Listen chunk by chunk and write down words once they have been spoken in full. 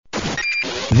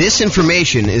This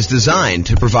information is designed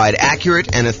to provide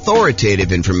accurate and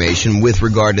authoritative information with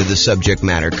regard to the subject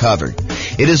matter covered.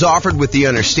 It is offered with the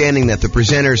understanding that the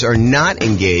presenters are not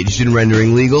engaged in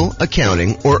rendering legal,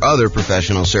 accounting, or other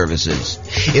professional services.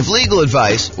 If legal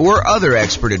advice or other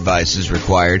expert advice is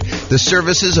required, the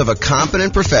services of a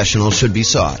competent professional should be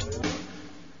sought.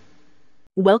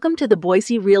 Welcome to the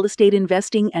Boise Real Estate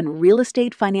Investing and Real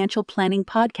Estate Financial Planning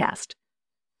Podcast.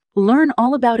 Learn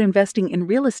all about investing in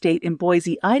real estate in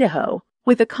Boise, Idaho,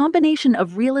 with a combination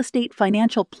of real estate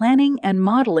financial planning and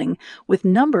modeling with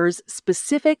numbers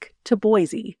specific to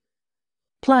Boise.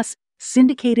 Plus,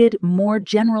 syndicated, more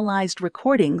generalized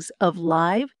recordings of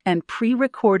live and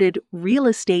pre-recorded real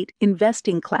estate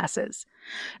investing classes,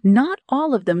 not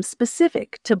all of them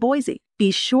specific to Boise.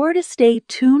 Be sure to stay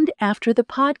tuned after the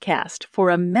podcast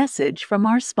for a message from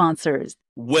our sponsors.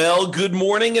 Well, good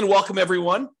morning and welcome,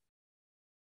 everyone.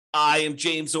 I am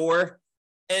James Orr,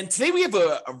 and today we have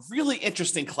a really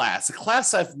interesting class, a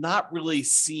class I've not really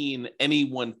seen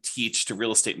anyone teach to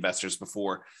real estate investors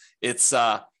before. It's,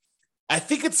 I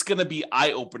think it's going to be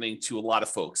eye-opening to a lot of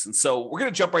folks, and so we're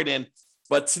going to jump right in,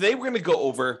 but today we're going to go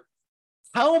over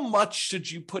how much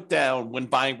should you put down when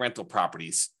buying rental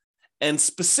properties, and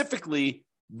specifically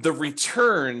the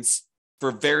returns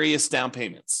for various down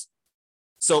payments.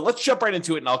 So let's jump right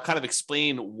into it, and I'll kind of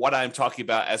explain what I'm talking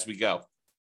about as we go.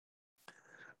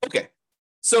 Okay,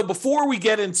 so before we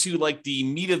get into like the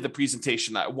meat of the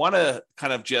presentation, I want to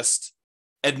kind of just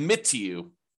admit to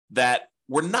you that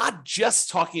we're not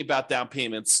just talking about down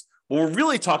payments. What we're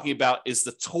really talking about is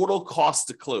the total cost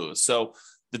to close. So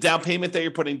the down payment that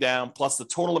you're putting down plus the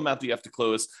total amount that you have to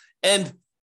close. And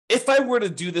if I were to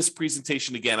do this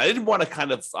presentation again, I didn't want to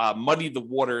kind of muddy the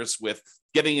waters with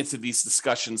getting into these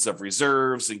discussions of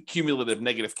reserves and cumulative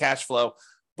negative cash flow.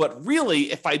 But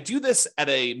really, if I do this at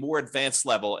a more advanced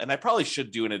level, and I probably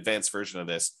should do an advanced version of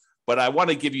this, but I want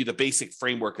to give you the basic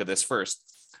framework of this first.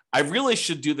 I really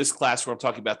should do this class where I'm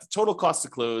talking about the total cost to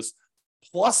close,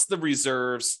 plus the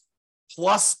reserves,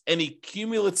 plus any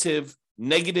cumulative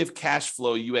negative cash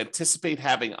flow you anticipate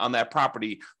having on that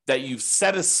property that you've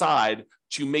set aside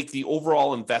to make the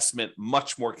overall investment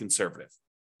much more conservative.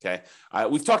 Okay,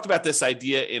 we've talked about this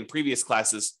idea in previous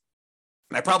classes.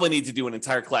 And I probably need to do an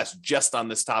entire class just on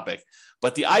this topic.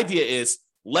 But the idea is,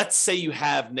 let's say you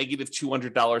have negative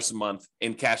 $200 a month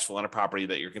in cash flow on a property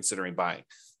that you're considering buying.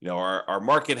 You know, our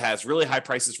market has really high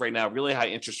prices right now, really high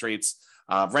interest rates.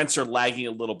 Rents are lagging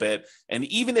a little bit. And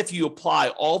even if you apply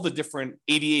all the different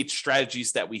 88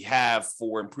 strategies that we have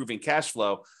for improving cash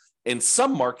flow, in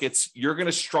some markets, you're going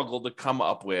to struggle to come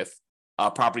up with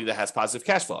a property that has positive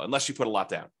cash flow unless you put a lot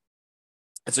down.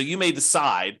 And so you may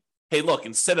decide, hey, look,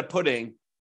 instead of putting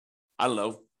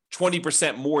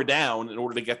 20% more down in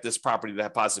order to get this property to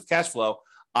have positive cash flow,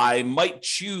 I might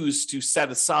choose to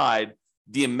set aside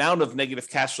the amount of negative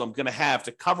cash flow I'm going to have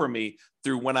to cover me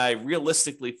through when I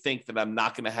realistically think that I'm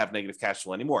not going to have negative cash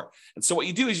flow anymore. And so what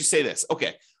you do is you say this,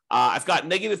 okay, I've got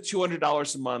negative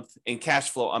 $200 a month in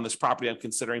cash flow on this property I'm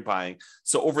considering buying.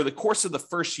 So over the course of the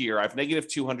first year, I have negative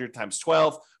 200 times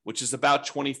 12, which is about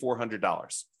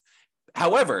 $2,400.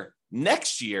 However,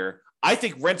 next year, I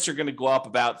think rents are going to go up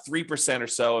about 3% or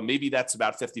so, and maybe that's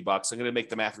about $50. I'm going to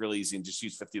make the math really easy and just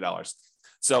use $50.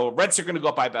 So rents are going to go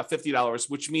up by about $50,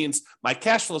 which means my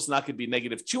cash flow is not going to be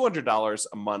negative $200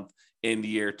 a month in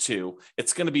year two.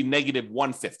 It's going to be negative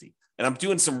 $150. And I'm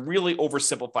doing some really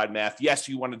oversimplified math. Yes,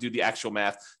 you want to do the actual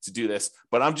math to do this,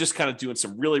 but I'm just kind of doing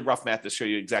some really rough math to show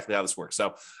you exactly how this works.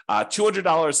 So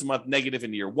 $200 a month negative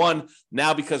in year one.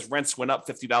 Now, because rents went up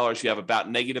 $50, you have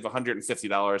about negative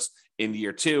 $150 in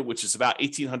year two, which is about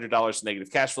 $1,800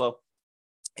 negative cash flow.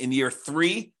 In year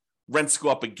three, rents go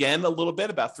up again a little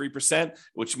bit, about 3%,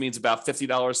 which means about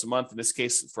 $50 a month. In this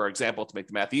case, for example, to make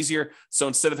the math easier. So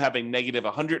instead of having negative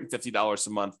 $150 a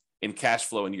month in cash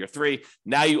flow in year three,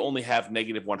 now you only have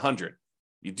negative 100.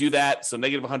 You do that. So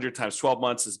negative 100 times 12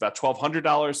 months is about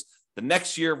 $1,200. The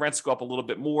next year, rents go up a little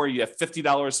bit more. You have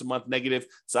 $50 a month negative.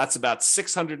 So that's about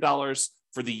 $600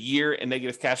 for the year in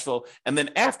negative cash flow. And then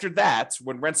after that,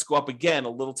 when rents go up again a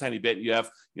little tiny bit, you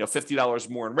have $50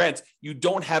 more in rent, you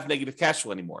don't have negative cash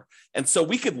flow anymore. And so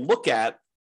we could look at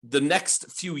the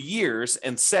next few years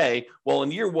and say, well,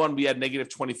 in year one, we had negative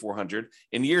 2,400.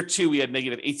 In year two, we had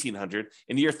negative 1,800.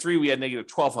 In year three, we had negative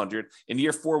 1,200. In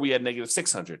year four, we had negative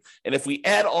 600. And if we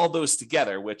add all those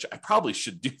together, which I probably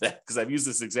should do that because I've used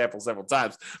this example several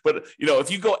times, but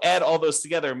if you go add all those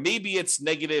together, maybe it's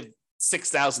negative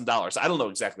 $6,000. I don't know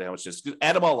exactly how much it is.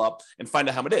 Add them all up and find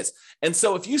out how much it is. And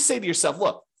so if you say to yourself,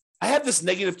 look, I have this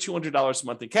negative $200 a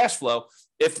month in cash flow.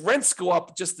 If rents go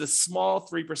up just a small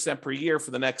 3% per year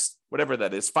for the next, whatever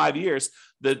that is, 5 years,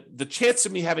 the chance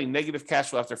of me having negative cash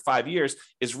flow after 5 years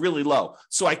is really low.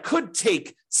 So I could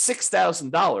take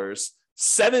 $6,000,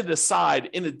 set it aside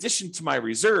in addition to my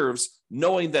reserves,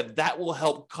 knowing that that will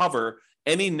help cover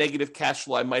any negative cash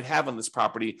flow I might have on this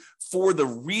property for the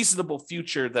reasonable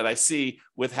future that I see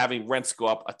with having rents go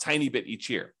up a tiny bit each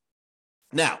year.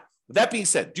 Now, with that being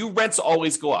said, do rents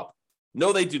always go up?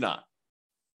 No, they do not.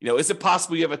 Is it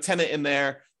possible you have a tenant in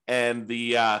there and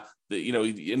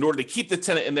in order to keep the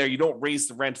tenant in there, you don't raise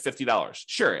the rent $50?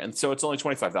 Sure, and so it's only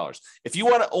 $25. If you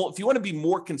want to be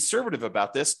more conservative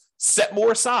about this, set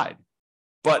more aside.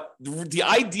 But the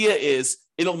idea is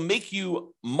it'll make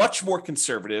you much more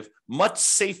conservative, much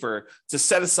safer to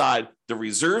set aside the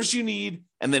reserves you need,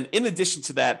 and then in addition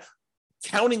to that,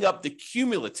 counting up the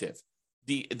cumulative,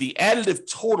 the additive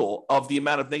total of the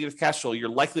amount of negative cash flow you're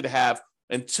likely to have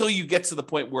until you get to the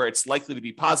point where it's likely to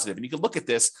be positive. And you can look at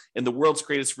this in the world's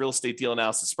greatest real estate deal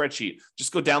analysis spreadsheet.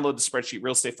 Just go download the spreadsheet,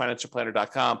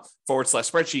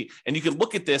 realestatefinancialplanner.com/spreadsheet. And you can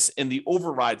look at this in the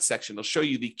override section. They'll show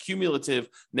you the cumulative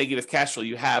negative cash flow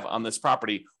you have on this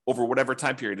property over whatever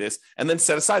time period it is, and then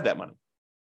set aside that money.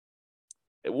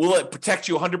 Will it protect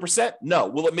you 100%? No.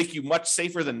 Will it make you much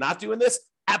safer than not doing this?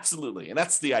 Absolutely. And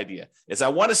that's the idea, is I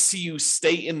want to see you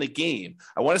stay in the game.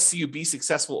 I want to see you be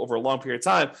successful over a long period of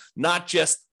time, not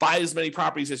just buy as many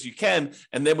properties as you can.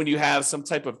 And then when you have some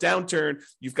type of downturn,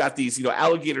 you've got these,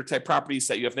 alligator type properties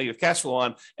that you have negative cash flow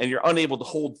on, and you're unable to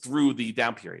hold through the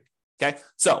down period. Okay.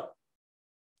 So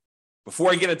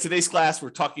before I get into today's class,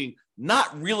 we're talking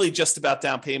not really just about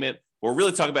down payment. What we're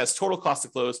really talking about is total cost to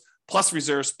close plus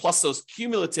reserves, plus those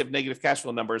cumulative negative cash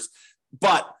flow numbers.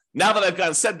 But now that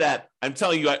I've said that, I'm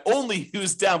telling you, I only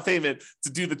use down payment to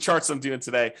do the charts I'm doing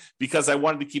today because I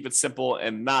wanted to keep it simple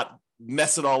and not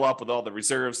mess it all up with all the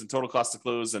reserves and total cost to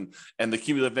close and the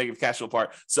cumulative negative cash flow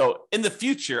part. So in the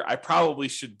future, I probably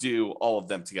should do all of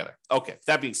them together. Okay,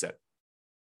 that being said.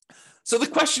 So the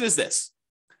question is this: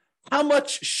 how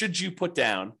much should you put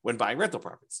down when buying rental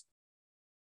properties?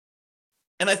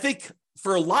 And I think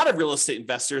for a lot of real estate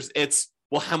investors, it's,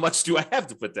 well, how much do I have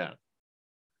to put down?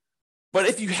 But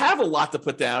if you have a lot to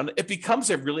put down, it becomes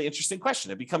a really interesting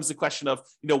question. It becomes the question of,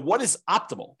 what is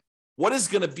optimal? What is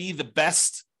going to be the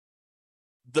best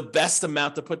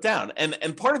amount to put down?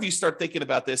 And part of you start thinking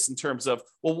about this in terms of,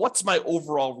 well, what's my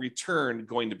overall return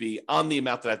going to be on the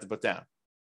amount that I have to put down?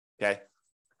 Okay.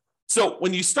 So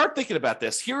when you start thinking about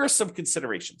this, here are some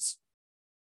considerations.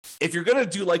 If you're going to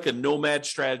do like a nomad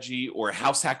strategy or a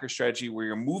house hacker strategy where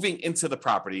you're moving into the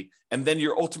property and then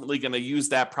you're ultimately going to use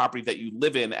that property that you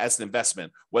live in as an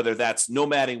investment, whether that's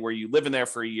nomading where you live in there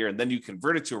for a year and then you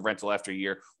convert it to a rental after a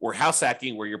year, or house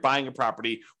hacking where you're buying a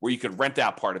property where you could rent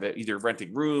out part of it, either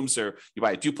renting rooms or you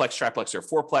buy a duplex, triplex, or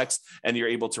fourplex, and you're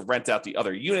able to rent out the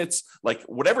other units. Like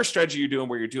whatever strategy you're doing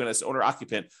where you're doing as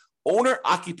owner-occupant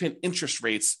interest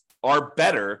rates are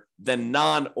better than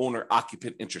non-owner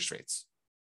occupant interest rates.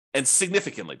 And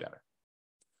significantly better.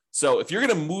 So if you're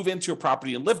going to move into a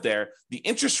property and live there, the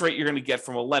interest rate you're going to get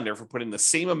from a lender for putting the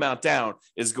same amount down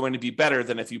is going to be better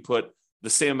than if you put the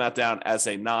same amount down as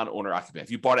a non-owner occupant,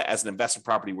 if you bought it as an investment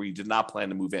property where you did not plan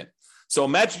to move in. So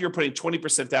imagine you're putting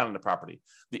 20% down in the property.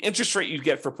 The interest rate you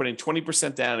get for putting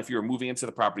 20% down if you're moving into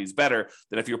the property is better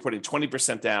than if you're putting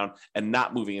 20% down and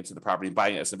not moving into the property and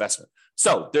buying it as an investment.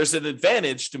 So there's an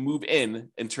advantage to move in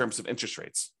terms of interest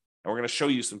rates. And we're going to show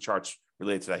you some charts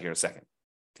related to that here in a second.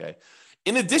 Okay.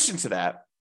 In addition to that,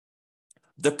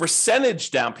 the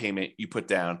percentage down payment you put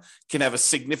down can have a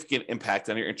significant impact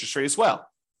on your interest rate as well.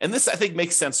 And this, I think,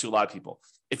 makes sense to a lot of people.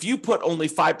 If you put only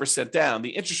 5% down, the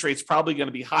interest rate is probably going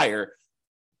to be higher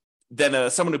than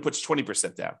someone who puts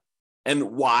 20% down.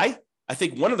 And why? I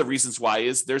think one of the reasons why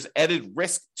is there's added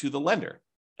risk to the lender.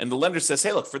 And the lender says,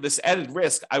 hey, look, for this added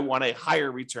risk, I want a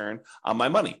higher return on my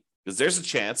money because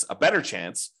there's a better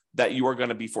chance that you are going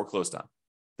to be foreclosed on,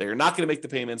 that you're not going to make the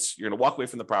payments, you're going to walk away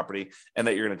from the property, and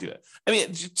that you're going to do it. I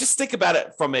mean, just think about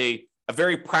it from a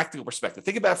very practical perspective.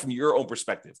 Think about it from your own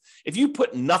perspective. If you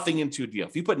put nothing into a deal,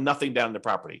 if you put nothing down in the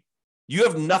property, you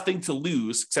have nothing to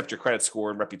lose except your credit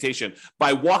score and reputation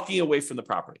by walking away from the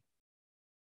property.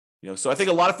 So I think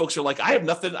a lot of folks are like, I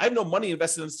have no money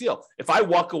invested in this deal. If I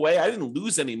walk away, I didn't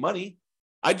lose any money.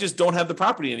 I just don't have the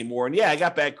property anymore. And yeah, I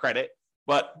got bad credit,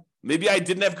 but maybe I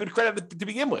didn't have good credit to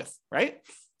begin with, right?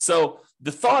 So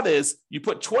the thought is you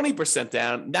put 20%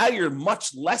 down, now you're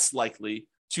much less likely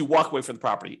to walk away from the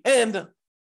property. And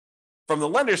from the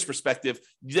lender's perspective,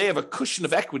 they have a cushion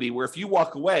of equity where if you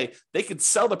walk away, they could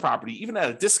sell the property even at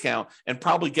a discount and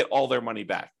probably get all their money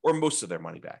back or most of their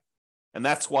money back. And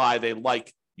that's why they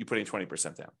like you putting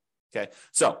 20% down. Okay.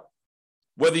 So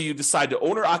whether you decide to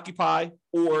own or occupy,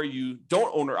 or you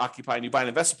don't own or occupy and you buy an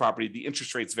investment property, the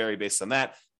interest rates vary based on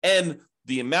that. And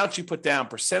the amount you put down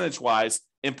percentage-wise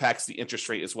impacts the interest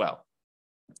rate as well.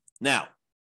 Now,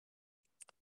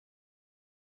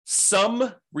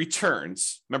 some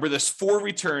returns, remember there's 4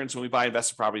 returns when we buy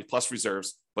investment properties plus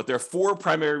reserves, but there are 4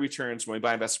 primary returns when we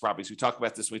buy investment properties. We talk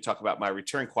about this when we talk about my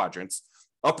return quadrants.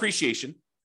 Appreciation,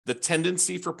 the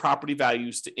tendency for property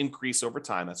values to increase over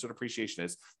time. That's what appreciation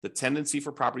is. The tendency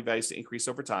for property values to increase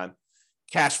over time.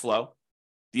 Cash flow,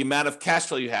 the amount of cash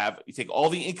flow you have. You take all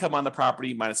the income on the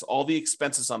property minus all the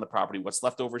expenses on the property. What's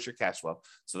left over is your cash flow.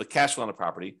 So the cash flow on the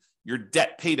property, your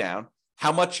debt pay down,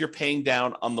 how much you're paying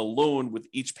down on the loan with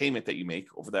each payment that you make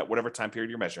over that whatever time period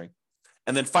you're measuring.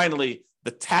 And then finally,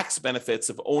 the tax benefits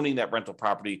of owning that rental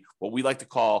property, what we like to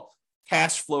call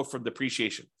cash flow from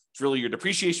depreciation. It's really your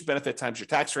depreciation benefit times your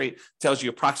tax rate, tells you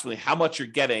approximately how much you're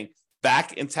getting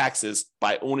back in taxes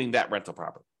by owning that rental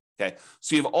property. Okay,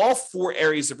 so you have all 4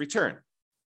 areas of return.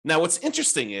 Now, what's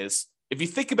interesting is if you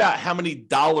think about how many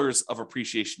dollars of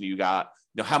appreciation you got,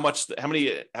 how much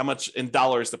in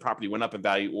dollars the property went up in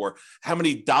value, or how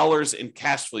many dollars in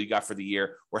cash flow you got for the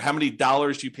year, or how many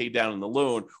dollars you paid down in the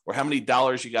loan, or how many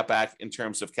dollars you got back in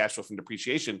terms of cash flow from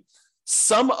depreciation,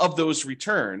 some of those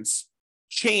returns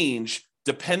change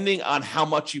depending on how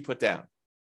much you put down.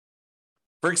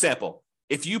 For example,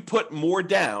 if you put more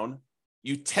down,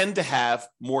 you tend to have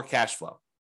more cash flow.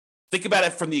 Think about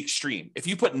it from the extreme. If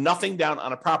you put nothing down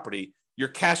on a property, your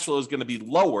cash flow is going to be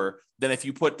lower than if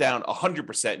you put down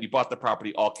 100% and you bought the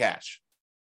property all cash,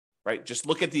 right? Just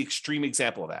look at the extreme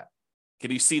example of that. Can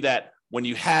you see that when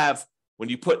you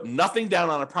put nothing down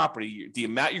on a property, the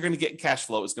amount you're going to get in cash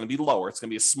flow is going to be lower. It's going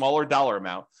to be a smaller dollar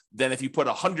amount than if you put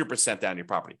 100% down your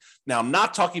property. Now, I'm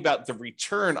not talking about the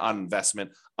return on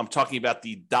investment. I'm talking about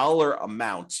the dollar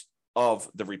amount of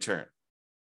the return.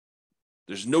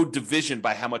 There's no division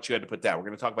by how much you had to put down. We're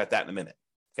going to talk about that in a minute.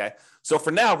 Okay. So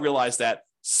for now, realize that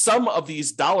some of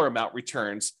these dollar amount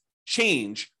returns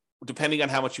change depending on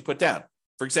how much you put down.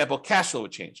 For example, cash flow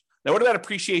would change. Now, what about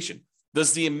appreciation?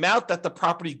 Does the amount that the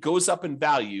property goes up in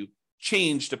value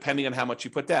change depending on how much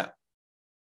you put down?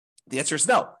 The answer is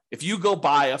no. If you go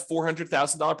buy a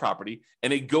 $400,000 property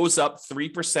and it goes up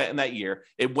 3% in that year,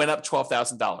 it went up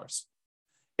 $12,000.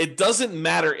 It doesn't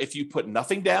matter if you put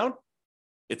nothing down,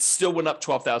 it still went up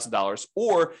 $12,000.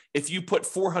 Or if you put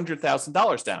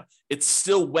 $400,000 down, it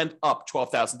still went up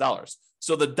 $12,000.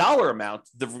 So the dollar amount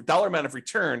of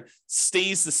return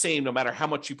stays the same no matter how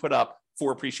much you put up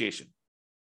for appreciation.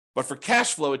 But for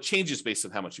cash flow, it changes based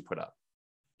on how much you put up.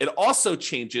 It also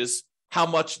changes how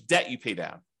much debt you pay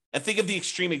down. And think of the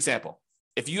extreme example.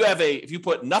 If you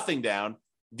put nothing down,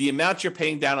 the amount you're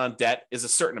paying down on debt is a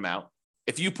certain amount.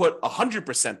 If you put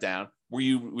 100% down, where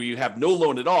you have no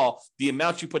loan at all, the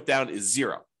amount you put down is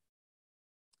 0.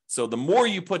 So the more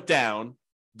you put down,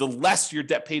 the less your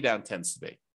debt pay down tends to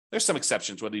be. There's some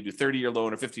exceptions, whether you do 30-year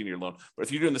loan or 15-year loan. But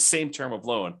if you're doing the same term of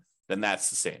loan, then that's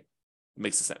the same. It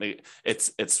makes sense.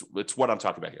 It's what I'm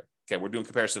talking about here. Okay, we're doing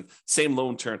comparison, same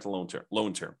loan term to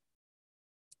loan term.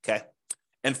 Okay,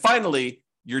 and finally,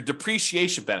 your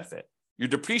depreciation benefit. Your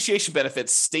depreciation benefit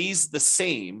stays the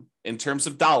same in terms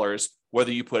of dollars,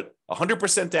 whether you put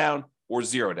 100% down or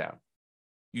 0 down.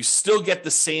 You still get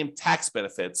the same tax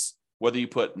benefits, whether you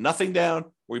put nothing down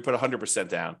or you put 100%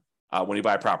 down when you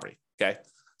buy a property. Okay,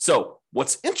 so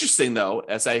what's interesting though,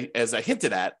 as I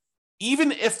hinted at,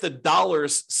 even if the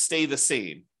dollars stay the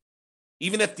same,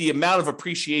 even if the amount of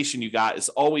appreciation you got is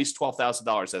always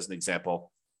 $12,000 as an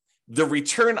example, the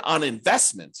return on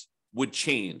investment would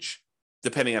change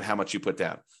depending on how much you put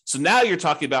down. So now you're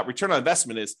talking about return on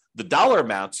investment is the dollar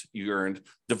amount you earned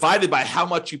divided by how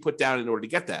much you put down in order to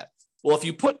get that. Well, if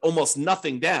you put almost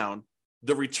nothing down,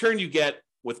 the return you get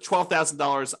with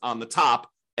 $12,000 on the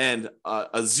top and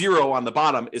a 0 on the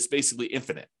bottom is basically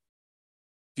infinite.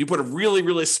 If you put a really,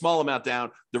 really small amount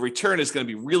down, the return is going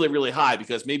to be really, really high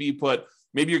because maybe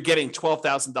you're getting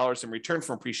 $12,000 in return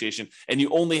from appreciation and you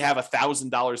only have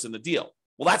 $1,000 in the deal.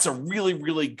 Well, that's a really,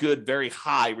 really good, very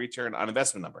high return on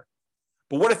investment number.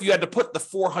 But what if you had to put the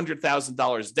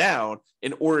 $400,000 down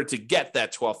in order to get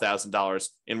that $12,000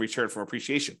 in return from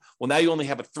appreciation? Well, now you only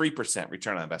have a 3%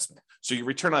 return on investment. So your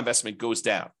return on investment goes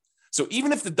down. So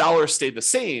even if the dollars stay the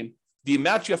same, the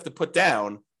amount you have to put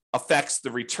down affects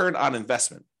the return on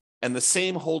investment. And the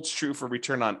same holds true for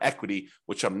return on equity,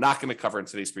 which I'm not going to cover in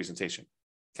today's presentation.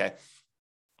 Okay.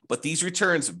 But these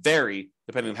returns vary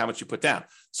depending on how much you put down.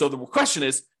 So the question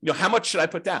is, how much should I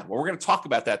put down? Well, we're going to talk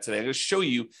about that today. I'm going to show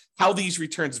you how these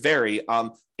returns vary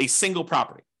on a single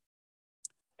property.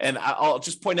 And I'll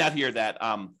just point out here that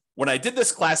When I did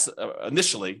this class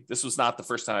initially, this was not the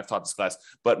first time I've taught this class,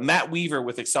 but Matt Weaver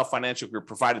with Excel Financial Group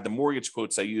provided the mortgage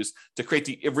quotes I used to create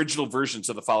the original versions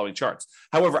of the following charts.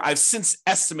 However, I've since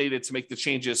estimated to make the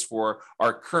changes for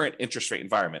our current interest rate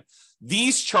environment.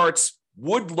 These charts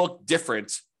would look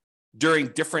different during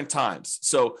different times.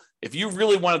 So if you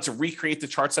really wanted to recreate the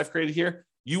charts I've created here,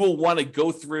 you will want to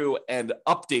go through and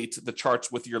update the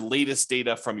charts with your latest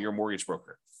data from your mortgage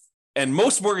broker. And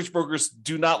most mortgage brokers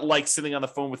do not like sitting on the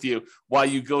phone with you while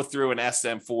you go through and ask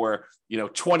them for,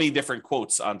 20 different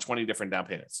quotes on 20 different down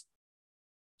payments.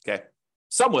 Okay.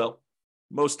 Some will,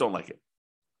 most don't like it.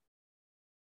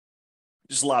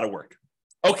 Just a lot of work.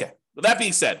 Okay. With that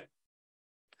being said,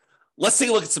 let's take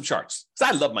a look at some charts,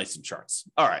 because I love some charts.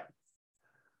 All right.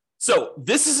 So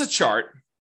this is a chart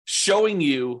showing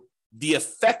you the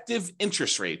effective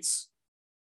interest rates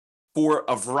for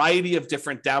a variety of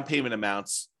different down payment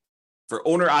amounts for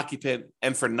owner-occupant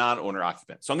and for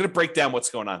non-owner-occupant. So I'm going to break down what's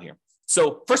going on here.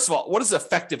 So first of all, what is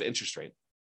effective interest rate?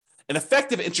 An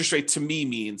effective interest rate to me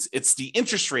means it's the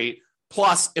interest rate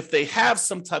plus if they have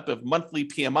some type of monthly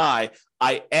PMI,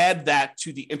 I add that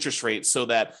to the interest rate so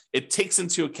that it takes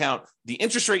into account the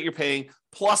interest rate you're paying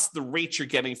plus the rate you're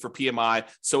getting for PMI.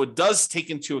 So it does take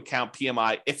into account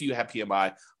PMI if you have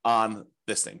PMI on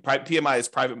this thing. PMI is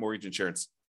private mortgage insurance.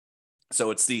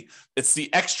 So it's the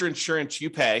extra insurance you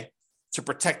pay to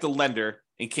protect the lender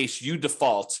in case you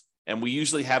default. And we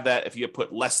usually have that if you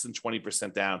put less than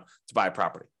 20% down to buy a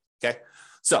property. Okay.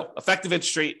 So effective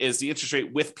interest rate is the interest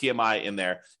rate with PMI in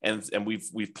there. And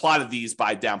we've plotted these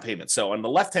by down payment. So on the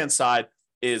left-hand side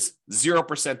is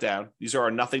 0% down. These are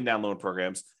our nothing down loan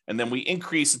programs. And then we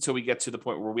increase until we get to the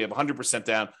point where we have 100%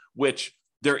 down, which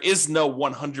there is no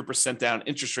 100% down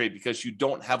interest rate because you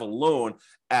don't have a loan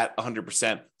at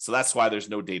 100%. So that's why there's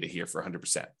no data here for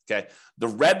 100%. Okay. The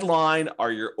red line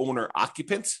are your owner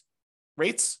occupant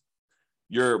rates.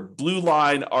 Your blue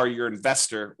line are your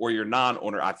investor or your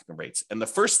non-owner occupant rates. And the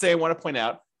first thing I want to point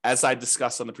out, as I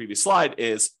discussed on the previous slide,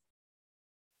 is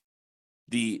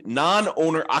the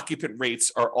non-owner occupant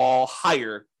rates are all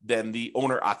higher than the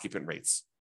owner occupant rates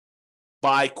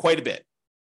by quite a bit.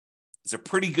 There's a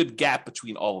pretty good gap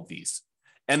between all of these.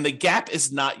 And the gap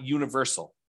is not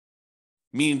universal,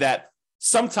 meaning that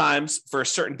sometimes for a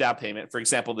certain down payment, for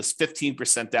example, this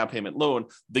 15% down payment loan,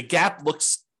 the gap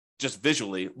looks just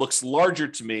visually looks larger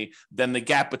to me than the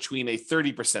gap between a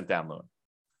 30% down loan.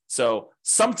 So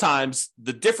sometimes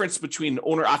the difference between an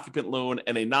owner occupant loan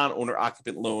and a non-owner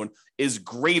occupant loan is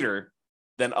greater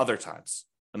than other times.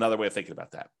 Another way of thinking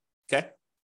about that. Okay.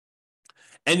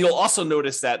 And you'll also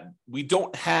notice that we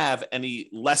don't have any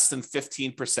less than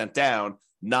 15% down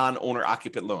non-owner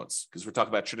occupant loans because we're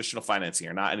talking about traditional financing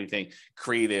or not anything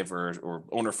creative or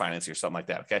owner financing or something like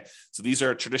that. Okay. So these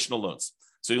are traditional loans.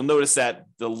 So you'll notice that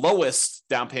the lowest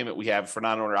down payment we have for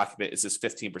non-owner occupant is this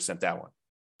 15% down one.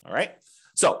 All right.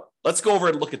 So let's go over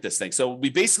and look at this thing. So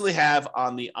we basically have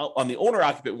on the owner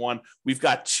occupant one, we've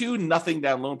got two nothing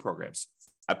down loan programs.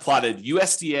 I plotted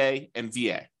USDA and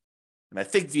VA. And I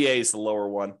think VA is the lower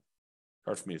one.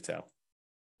 Hard for me to tell.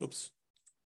 Oops.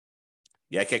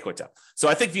 Yeah, I can't quite tell. So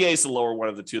I think VA is the lower one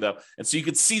of the two, though. And so you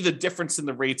can see the difference in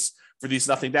the rates for these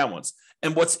nothing down ones.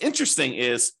 And what's interesting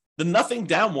is the nothing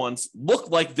down ones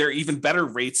look like they're even better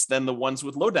rates than the ones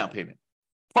with low down payment,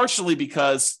 partially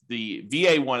because the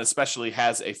VA one especially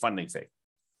has a funding fee.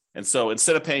 And so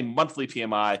instead of paying monthly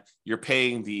PMI, you're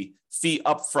paying the fee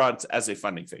upfront as a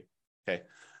funding fee. Okay.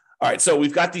 All right. So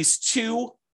we've got these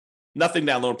two nothing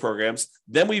down loan programs.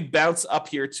 Then we bounce up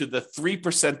here to the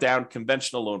 3% down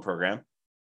conventional loan program,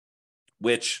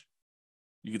 which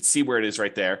you can see where it is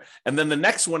right there. And then the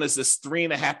next one is this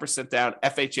 3.5% down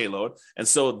FHA loan. And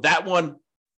so that one,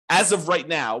 as of right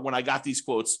now, when I got these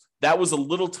quotes, that was a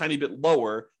little tiny bit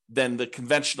lower than the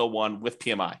conventional one with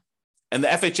PMI. And the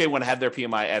FHA one had their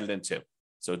PMI added in too.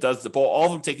 So it does all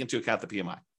of them take into account the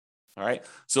PMI. All right.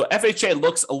 So FHA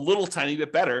looks a little tiny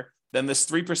bit better than this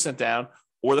 3% down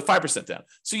or the 5% down.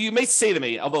 So you may say to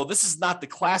me, although this is not the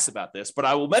class about this, but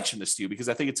I will mention this to you because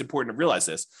I think it's important to realize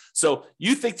this. So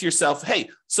you think to yourself, hey,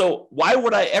 so why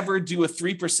would I ever do a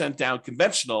 3% down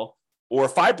conventional or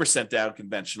 5% down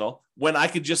conventional when I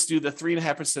could just do the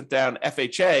 3.5% down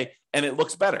FHA and it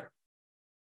looks better?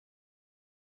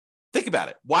 Think about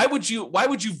it. Why would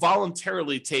you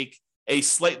voluntarily take a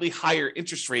slightly higher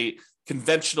interest rate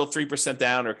conventional 3%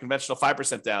 down or conventional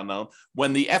 5% down loan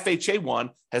when the FHA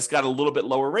one has got a little bit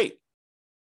lower rate?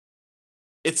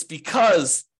 It's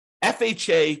because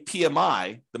FHA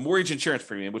PMI, the mortgage insurance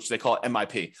premium, which they call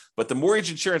MIP, but the mortgage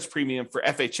insurance premium for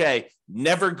FHA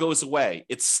never goes away.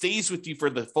 It stays with you for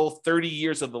the full 30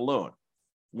 years of the loan.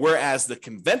 whereas the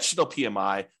conventional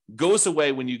PMI goes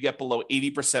away when you get below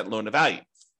 80% loan to value.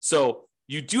 So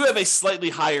you do have a slightly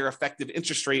higher effective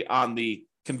interest rate on the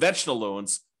conventional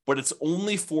loans, but it's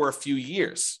only for a few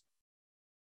years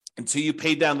until you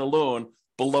pay down the loan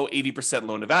below 80%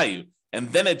 loan to value.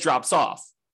 And then it drops off.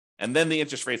 And then the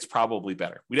interest rate's probably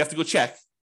better. We'd have to go check,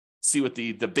 see what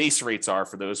the base rates are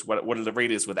for those, what the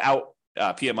rate is without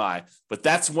PMI. But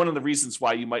that's one of the reasons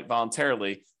why you might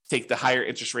voluntarily take the higher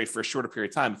interest rate for a shorter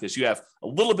period of time, because you have a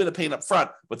little bit of pain up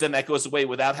front, but then that goes away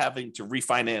without having to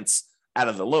refinance out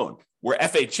of the loan. Where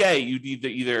FHA, you need to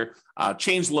either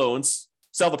change loans,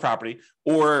 sell the property,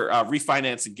 or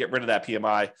refinance and get rid of that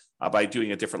PMI by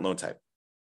doing a different loan type.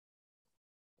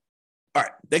 All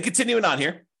right, then continuing on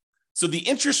here. So the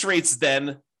interest rates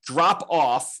then drop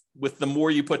off with the more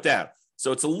you put down.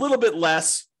 So it's a little bit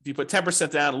less if you put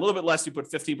 10% down, a little bit less if you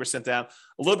put 15% down,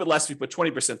 a little bit less if you put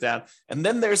 20% down. And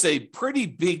then there's a pretty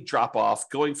big drop off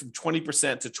going from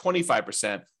 20% to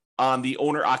 25% on the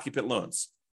owner-occupant loans.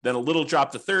 Then a little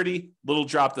drop to 30, little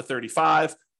drop to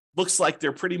 35. Looks like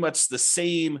they're pretty much the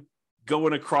same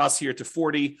going across here to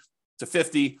 40, to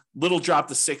 50, little drop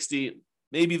to 60,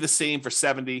 maybe the same for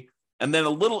 70, and then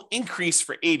a little increase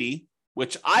for 80,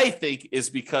 which I think is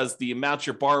because the amount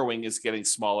you're borrowing is getting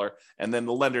smaller. And then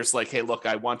the lender's like, hey, look,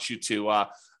 I want you to,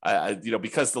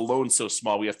 because the loan's so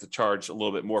small, we have to charge a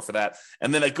little bit more for that.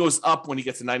 And then it goes up when you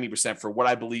get to 90% for what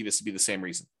I believe is to be the same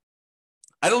reason.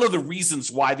 I don't know the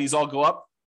reasons why these all go up.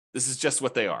 This is just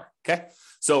what they are, okay?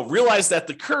 So realize that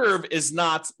the curve is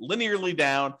not linearly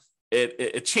down.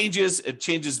 It changes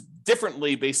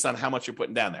differently based on how much you're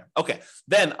putting down there. Okay,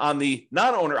 then on the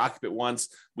non-owner occupant ones,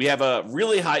 we have a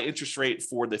really high interest rate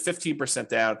for the 15%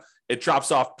 down. It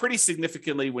drops off pretty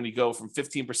significantly when you go from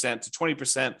 15% to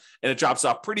 20%, and it drops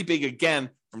off pretty big again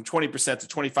from 20% to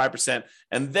 25%.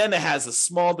 And then it has a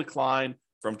small decline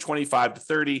from 25 to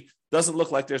 30. Doesn't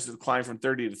look like there's a decline from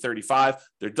 30 to 35.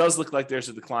 There does look like there's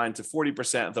a decline to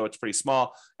 40%, though it's pretty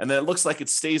small. And then it looks like it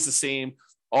stays the same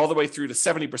all the way through to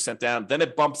 70% down. Then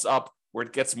it bumps up where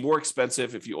it gets more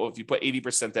expensive if you put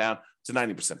 80% down to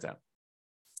 90% down.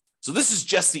 So this is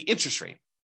just the interest rate.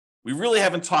 We really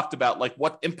haven't talked about like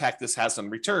what impact this has on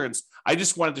returns. I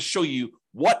just wanted to show you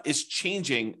what is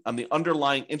changing on the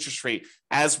underlying interest rate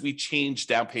as we change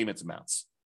down payment amounts.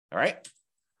 All right.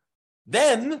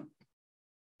 Then,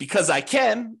 because I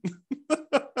can,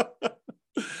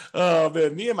 oh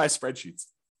man, me and my spreadsheets.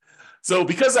 So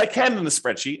because I can in the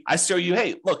spreadsheet, I show you,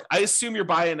 hey, look, I assume you're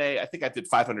buying I think I did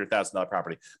 $500,000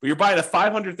 property, but you're buying a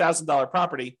 $500,000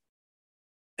 property,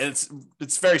 and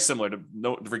it's very similar to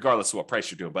regardless of what price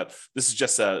you're doing, but this is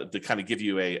just to kind of give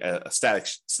you a static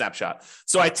snapshot.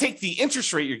 So I take the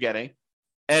interest rate you're getting,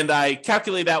 and I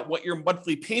calculate out what your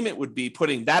monthly payment would be,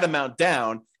 putting that amount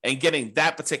down and getting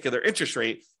that particular interest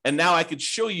rate. And now I could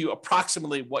show you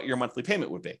approximately what your monthly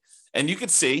payment would be. And you can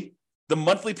see the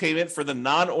monthly payment for the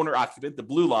non-owner occupant, the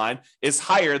blue line, is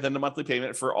higher than the monthly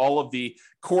payment for all of the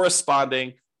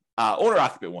corresponding owner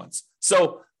occupant ones.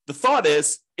 So the thought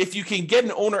is, if you can get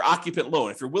an owner occupant loan,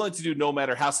 if you're willing to do no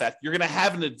matter house hack, you're going to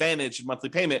have an advantage in monthly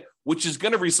payment, which is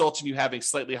going to result in you having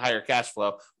slightly higher cash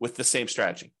flow with the same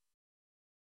strategy.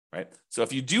 Right? So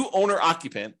if you do owner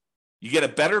occupant, you get a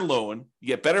better loan, you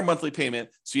get better monthly payment,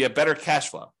 so you have better cash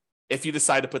flow if you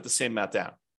decide to put the same amount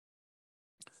down.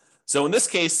 So in this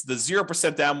case, the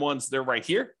 0% down ones, they're right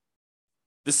here.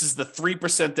 This is the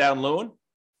 3% down loan,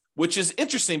 which is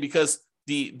interesting because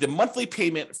the monthly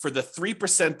payment for the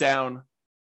 3% down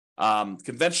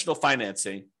conventional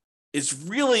financing is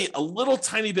really a little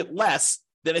tiny bit less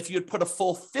than if you had put a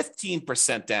full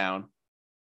 15% down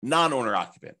non-owner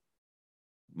occupant.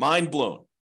 Mind blown.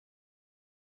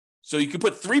 So you could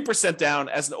put 3% down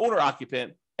as an owner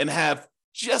occupant and have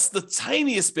just the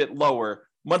tiniest bit lower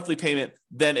monthly payment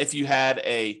than if you had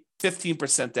a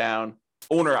 15% down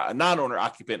non-owner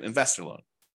occupant investor loan,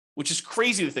 which is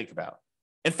crazy to think about.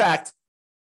 In fact,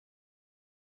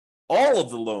 all of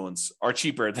the loans are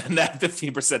cheaper than that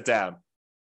 15% down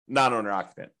non-owner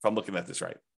occupant, if I'm looking at this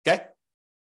right. Okay.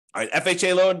 All right.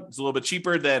 FHA loan is a little bit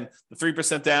cheaper than the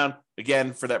 3% down.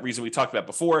 Again, for that reason we talked about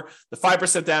before. The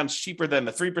 5% down is cheaper than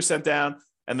the 3% down.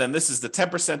 And then this is the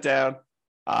 10% down.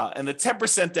 And the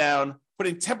 10% down,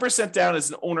 putting 10% down as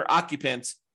an owner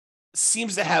occupant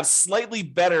seems to have slightly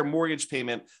better mortgage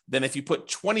payment than if you put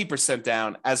 20%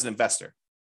 down as an investor.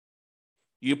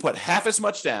 You put half as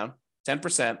much down,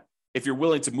 10%, if you're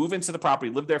willing to move into the property,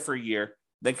 live there for a year,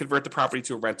 then convert the property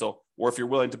to a rental, or if you're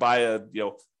willing to buy a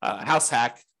house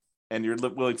hack and you're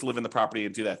willing to live in the property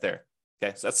and do that there.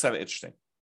 Okay, so that's kind of interesting.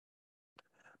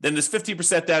 Then there's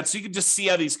 50% down, so you can just see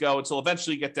how these go until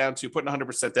eventually you get down to putting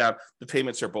 100% down. The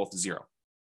payments are both zero.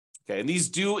 Okay, and these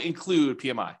do include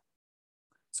PMI.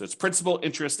 So it's principal,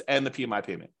 interest, and the PMI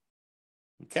payment.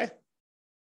 Okay.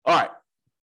 All right.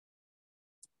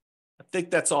 I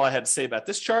think that's all I had to say about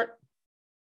this chart.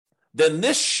 Then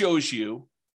this shows you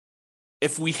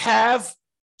if we have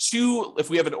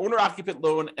an owner-occupant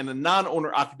loan and a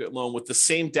non-owner-occupant loan with the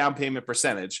same down payment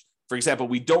percentage. For example,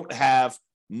 we don't have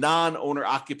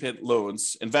non-owner-occupant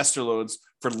loans, investor loans,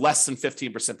 for less than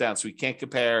 15% down. So we can't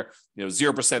compare,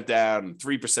 0% down,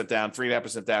 3% down,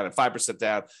 3.5% down, and 5%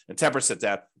 down, and 10%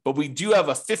 down. But we do have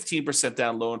a 15%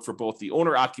 down loan for both the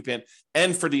owner-occupant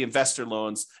and for the investor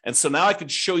loans. And so now I can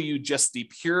show you just the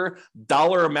pure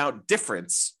dollar amount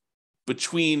difference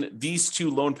between these two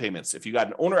loan payments, if you got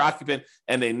an owner-occupant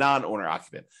and a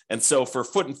non-owner-occupant. And so for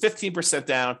putting 15%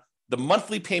 down, the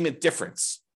monthly payment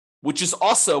difference, which is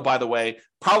also, by the way,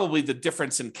 probably the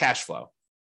difference in cash flow,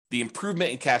 the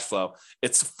improvement in cash flow,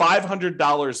 it's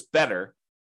 $500 better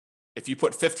if you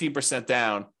put 15%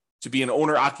 down to be an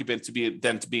owner-occupant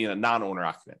than to be a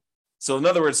non-owner-occupant. So in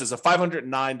other words, it's a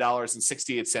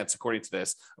 $509.68 according to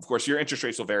this. Of course, your interest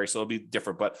rates will vary, so it'll be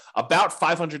different, but about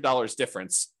 $500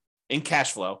 difference in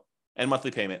cash flow and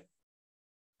monthly payment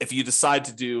if you decide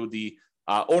to do the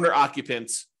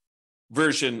owner-occupant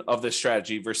version of this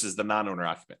strategy versus the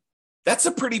non-owner-occupant. That's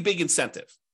a pretty big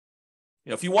incentive.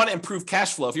 If you want to improve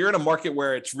cash flow, if you're in a market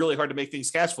where it's really hard to make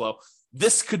things cash flow,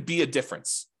 this could be a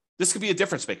difference. This could be a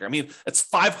difference maker. I mean, it's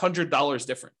 $500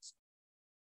 difference,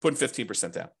 putting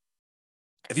 15% down.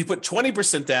 If you put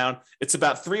 20% down, it's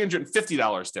about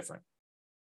 $350 different.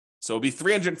 So it'll be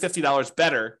 $350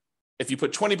 better if you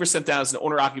put 20% down as an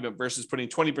owner-occupant versus putting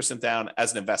 20% down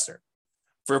as an investor.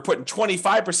 For putting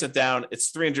 25% down,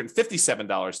 it's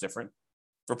 $357 different.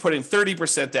 For putting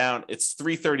 30% down, it's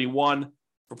 $331.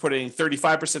 For putting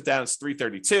 35% down, it's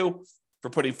 $332. For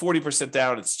putting 40%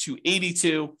 down, it's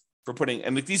 $282.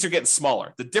 And these are getting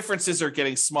smaller. The differences are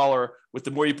getting smaller with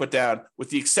the more you put down, with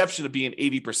the exception of being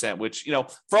 80%, which,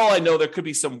 for all I know, there could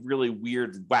be some really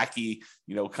weird, wacky,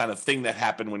 kind of thing that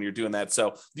happened when you're doing that.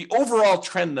 So the overall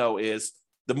trend, though, is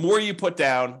the more you put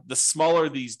down, the smaller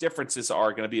these differences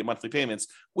are going to be in monthly payments,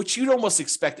 which you'd almost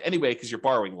expect anyway because you're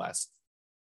borrowing less.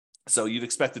 So you'd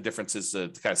expect the differences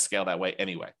to kind of scale that way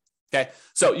anyway. Okay,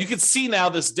 so you can see now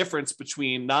this difference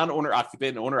between non-owner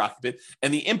occupant and owner occupant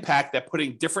and the impact that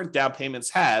putting different down payments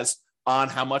has on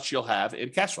how much you'll have in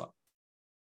cash flow.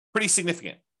 Pretty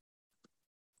significant.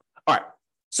 All right,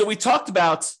 so we talked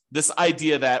about this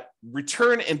idea that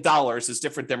return in dollars is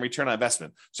different than return on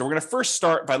investment. So we're going to first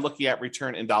start by looking at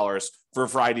return in dollars for a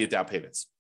variety of down payments.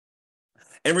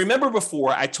 And remember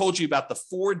before, I told you about the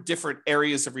 4 different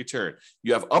areas of return.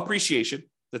 You have appreciation,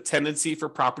 the tendency for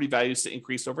property values to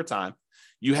increase over time.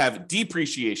 You have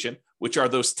depreciation, which are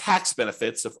those tax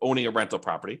benefits of owning a rental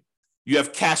property. You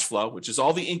have cash flow, which is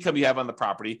all the income you have on the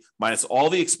property minus all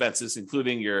the expenses,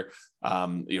 including your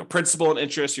principal and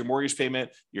interest, your mortgage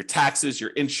payment, your taxes,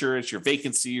 your insurance, your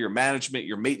vacancy, your management,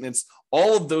 your maintenance.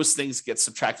 All of those things get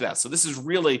subtracted out. So this is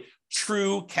really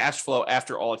true cash flow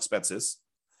after all expenses.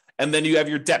 And then you have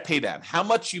your debt pay down. How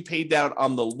much you paid down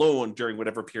on the loan during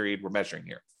whatever period we're measuring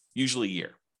here, usually a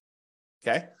year.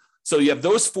 Okay, so you have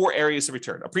those 4 areas of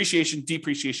return: appreciation,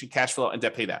 depreciation, cash flow, and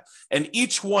debt pay down. And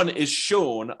each one is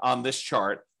shown on this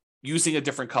chart using a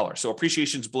different color. So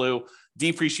appreciation is blue,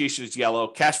 depreciation is yellow,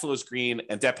 cash flow is green,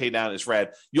 and debt pay down is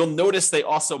red. You'll notice they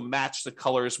also match the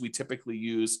colors we typically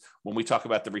use when we talk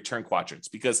about the return quadrants,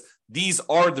 because these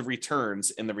are the returns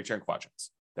in the return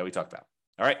quadrants that we talked about.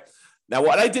 All right. Now,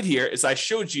 what I did here is I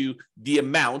showed you the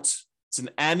amount. It's an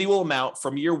annual amount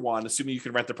from year 1, assuming you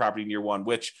can rent the property in year 1,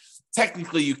 which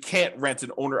technically you can't rent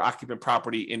an owner-occupant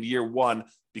property in year 1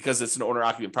 because it's an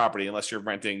owner-occupant property unless you're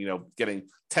renting, getting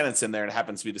tenants in there, and it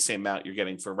happens to be the same amount you're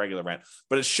getting for regular rent.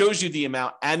 But it shows you the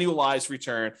amount annualized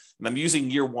return, and I'm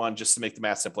using year 1 just to make the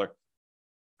math simpler.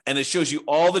 And it shows you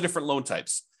all the different loan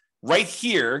types. Right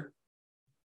here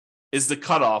is the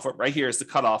cutoff. Right here is the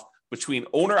cutoff between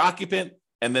owner-occupant,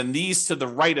 and then these to the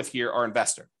right of here are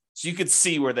investor. So you could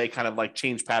see where they kind of like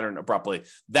change pattern abruptly.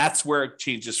 That's where it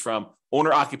changes from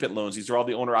owner-occupant loans. These are all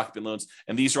the owner-occupant loans,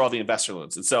 and these are all the investor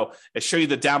loans. And so I show you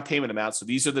the down payment amount. So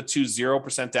these are the 2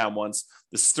 0% down ones.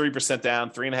 This is 3% down,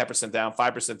 3.5% down,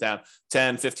 5% down,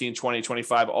 10, 15, 20,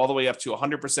 25, all the way up to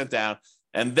 100% down.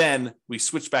 And then we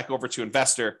switch back over to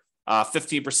investor,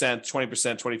 15%,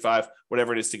 20%, 25,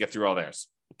 whatever it is to get through all theirs.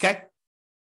 Okay?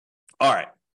 All right.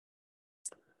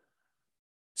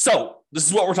 So this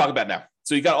is what we're talking about now.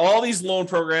 So you got all these loan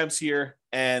programs here,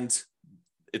 and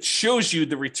it shows you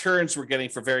the returns we're getting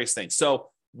for various things. So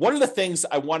one of the things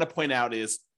I want to point out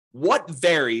is what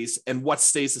varies and what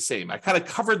stays the same. I kind of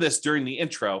covered this during the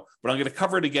intro, but I'm going to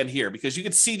cover it again here because you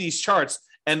can see these charts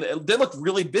And they look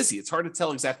really busy. It's hard to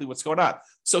tell exactly what's going on.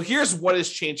 So here's what is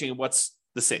changing and what's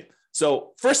the same.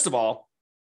 So first of all,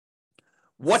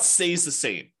 what stays the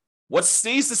same? What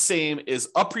stays the same is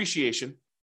appreciation.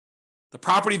 The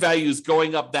property value is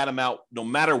going up that amount no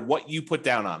matter what you put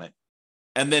down on it.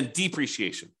 And then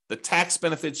depreciation. The tax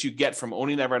benefits you get from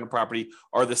owning that rental property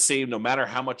are the same no matter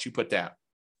how much you put down.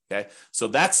 Okay, so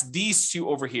that's these two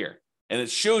over here. And it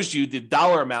shows you the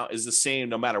dollar amount is the same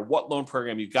no matter what loan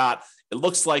program you got. It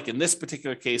looks like in this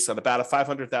particular case on about a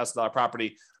 $500,000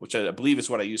 property, which I believe is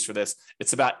what I use for this,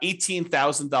 it's about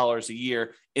 $18,000 a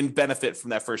year in benefit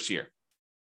from that first year.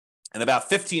 And about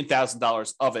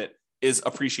 $15,000 of it is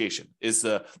appreciation, is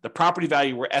the property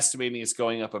value we're estimating is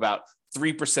going up about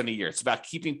 3% a year. It's about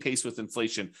keeping pace with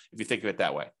inflation, if you think of it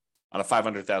that way, on a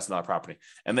 $500,000 property.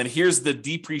 And then here's the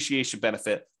depreciation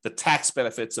benefit, the tax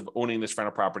benefits of owning this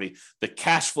rental property, the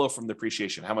cash flow from the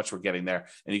depreciation, how much we're getting there.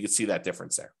 And you can see that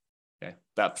difference there. Okay,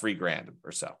 about $3,000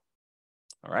 or so.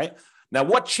 All right. Now,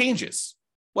 what changes?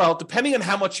 Well, depending on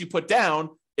how much you put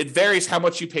down, it varies how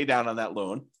much you pay down on that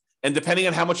loan. And depending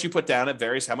on how much you put down, it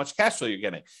varies how much cash flow you're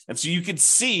getting. And so you can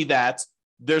see that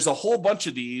there's a whole bunch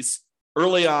of these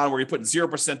early on where you're putting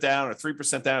 0% down or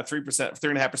 3% down or 3%,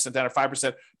 3.5% down or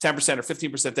 5%, 10% or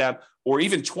 15% down, or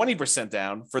even 20%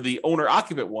 down for the owner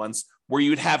occupant ones where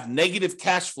you'd have negative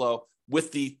cash flow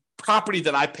with the property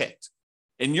that I picked.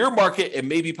 In your market, it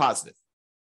may be positive,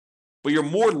 but you're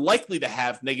more likely to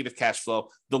have negative cash flow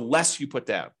the less you put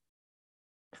down.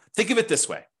 Think of it this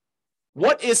way.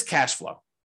 What is cash flow?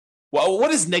 Well,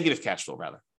 what is negative cash flow,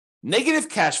 rather? Negative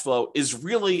cash flow is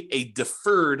really a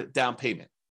deferred down payment.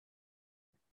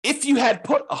 If you had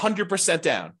put 100%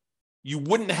 down, you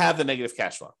wouldn't have the negative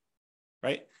cash flow,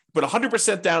 right? Put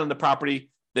 100% down in the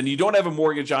property, then you don't have a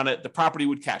mortgage on it, the property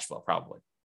would cash flow probably.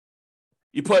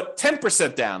 You put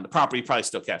 10% down, the property probably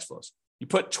still cash flows. You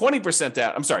put 20%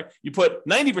 down, you put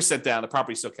 90% down, the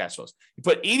property still cash flows. You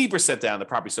put 80% down, the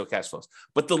property still cash flows.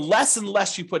 But the less and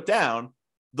less you put down,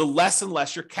 the less and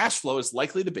less your cash flow is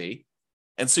likely to be.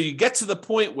 And so you get to the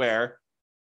point where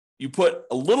you put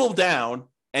a little down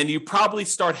and you probably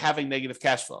start having negative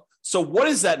cash flow. So what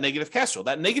is that negative cash flow?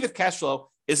 That negative cash flow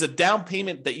is a down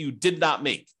payment that you did not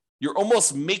make. You're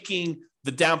almost making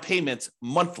the down payment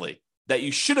monthly that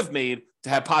you should have made to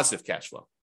have positive cash flow.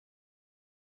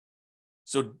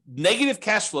 So negative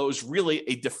cash flow is really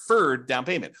a deferred down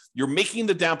payment. You're making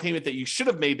the down payment that you should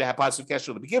have made to have positive cash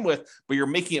flow to begin with, but you're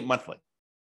making it monthly.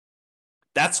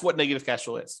 That's what negative cash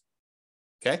flow is.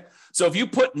 Okay. So if you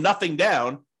put nothing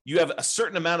down, you have a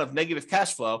certain amount of negative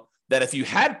cash flow that if you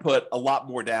had put a lot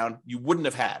more down, you wouldn't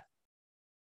have had.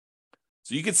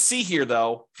 So you can see here,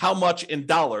 though, how much in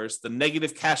dollars the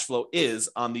negative cash flow is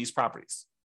on these properties.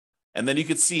 And then you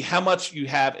can see how much you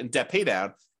have in debt pay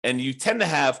down. And you tend to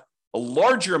have a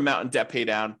larger amount in debt pay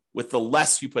down with the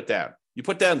less you put down. You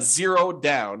put down zero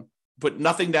down, put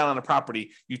nothing down on a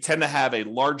property, you tend to have a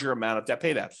larger amount of debt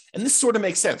pay down. And this sort of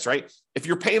makes sense, right? If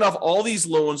you're paying off all these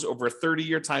loans over a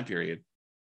 30-year time period,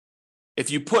 if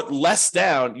you put less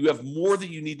down, you have more that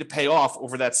you need to pay off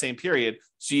over that same period.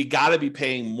 So you got to be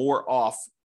paying more off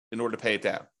in order to pay it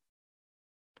down.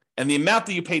 And the amount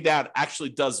that you pay down actually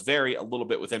does vary a little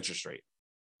bit with interest rate.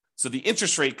 So the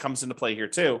interest rate comes into play here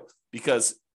too,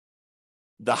 because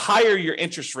the higher your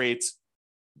interest rates,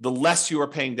 the less you are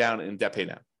paying down in debt pay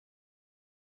down.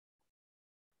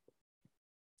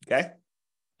 Okay.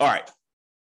 All right.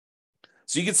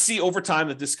 So you can see over time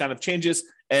that this kind of changes.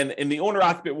 And in the owner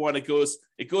occupant one, it goes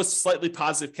slightly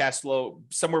positive cash flow,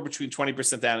 somewhere between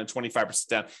 20% down and 25%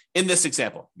 down. In this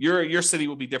example, your city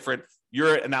will be different.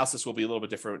 Your analysis will be a little bit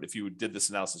different if you did this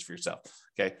analysis for yourself.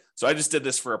 Okay. So I just did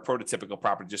this for a prototypical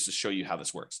property just to show you how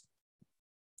this works.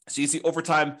 So you see over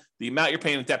time, the amount you're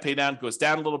paying in debt pay down goes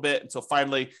down a little bit until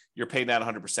finally you're paying down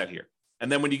 100% here.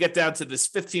 And then when you get down to this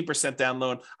 15% down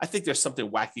loan, I think there's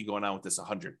something wacky going on with this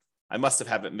 100. I must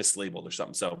have it mislabeled or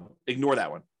something. So ignore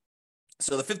that one.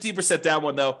 So the 15% down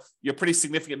one, though, you have pretty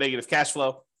significant negative cash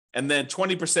flow. And then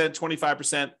 20%,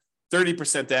 25%,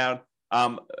 30% down.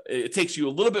 It takes you a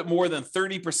little bit more than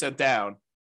 30% down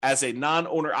as a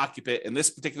non-owner occupant in this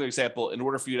particular example in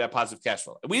order for you to have positive cash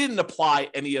flow. And we didn't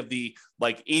apply any of the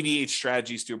 88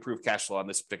 strategies to improve cash flow on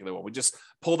this particular one. We just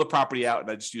pulled the property out and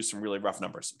I just used some really rough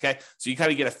numbers. Okay. So you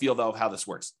kind of get a feel though of how this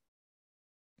works.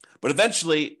 But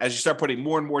eventually, as you start putting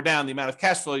more and more down, the amount of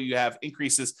cash flow you have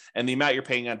increases and the amount you're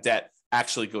paying on debt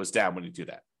actually goes down when you do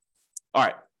that. All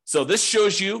right. So this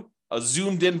shows you a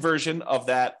zoomed in version of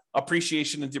that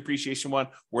appreciation and depreciation one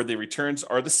where the returns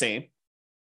are the same.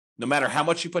 No matter how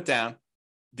much you put down,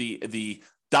 the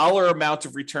dollar amount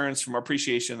of returns from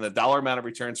appreciation and the dollar amount of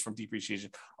returns from depreciation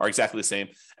are exactly the same.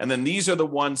 And then these are the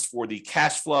ones for the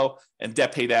cash flow and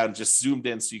debt pay down, just zoomed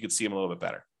in so you can see them a little bit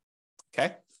better.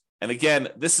 Okay. And again,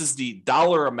 this is the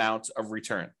dollar amount of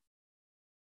return.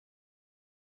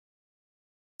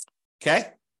 Okay.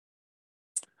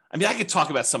 I mean, I could talk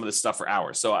about some of this stuff for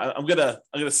hours. So I'm gonna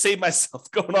save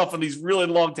myself going off on these really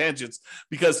long tangents,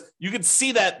 because you can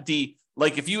see that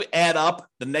if you add up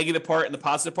the negative part and the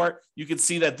positive part, you can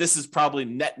see that this is probably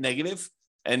net negative.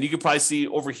 And you can probably see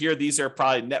over here, these are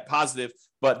probably net positive,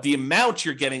 but the amount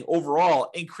you're getting overall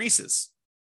increases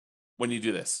when you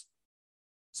do this.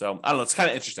 So I don't know, it's kind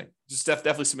of interesting. Just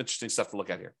definitely some interesting stuff to look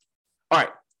at here. All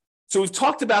right. So we've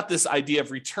talked about this idea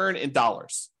of return in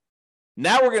dollars.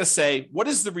 Now we're going to say, what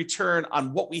is the return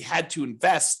on what we had to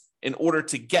invest in order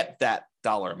to get that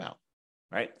dollar amount,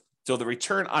 right? So the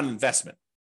return on investment.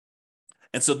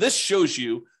 And so this shows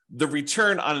you the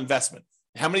return on investment.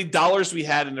 How many dollars we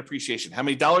had in appreciation, how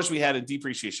many dollars we had in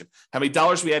depreciation, how many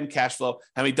dollars we had in cash flow,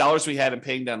 how many dollars we had in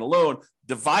paying down a loan,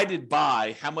 divided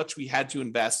by how much we had to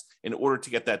invest in order to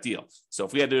get that deal. So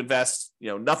if we had to invest,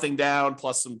 nothing down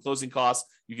plus some closing costs,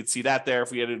 you could see that there.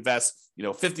 If we had to invest,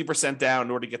 50% down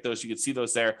in order to get those, you could see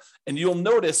those there. And you'll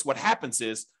notice what happens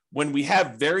is when we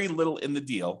have very little in the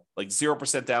deal, like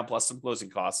 0% down plus some closing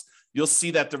costs, you'll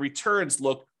see that the returns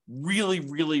look really,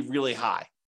 really, really high,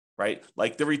 right?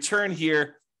 Like the return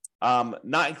here,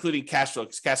 not including cash flow,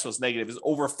 because cash flow is negative, is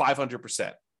over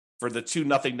 500% for the two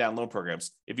nothing down loan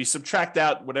programs. If you subtract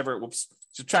out whatever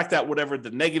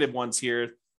the negative ones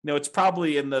here, it's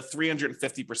probably in the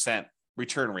 350%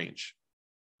 return range.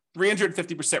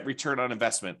 350% return on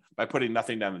investment by putting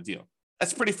nothing down the deal.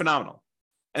 That's pretty phenomenal.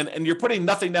 And you're putting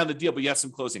nothing down the deal, but you have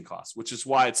some closing costs, which is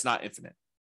why it's not infinite.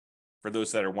 For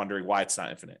those that are wondering why it's not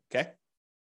infinite, okay?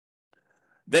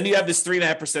 Then you have this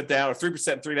 3.5% down, or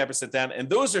 3%, 3.5% down, and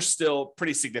those are still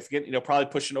pretty significant, probably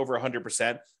pushing over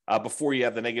 100% before you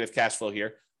have the negative cash flow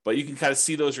here. But you can kind of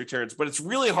see those returns, but it's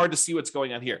really hard to see what's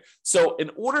going on here. So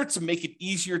in order to make it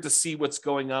easier to see what's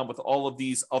going on with all of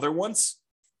these other ones,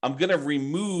 I'm going to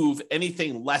remove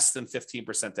anything less than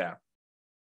 15% down.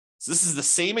 So this is the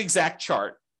same exact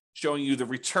chart showing you the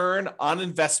return on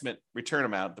investment return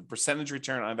amount, the percentage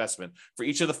return on investment for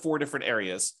each of the four different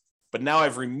areas. But now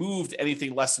I've removed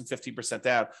anything less than 15%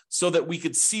 down so that we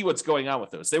could see what's going on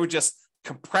with those. They were just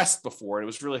compressed before, and it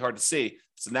was really hard to see.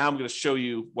 So now I'm going to show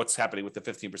you what's happening with the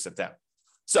 15% down.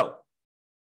 So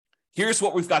here's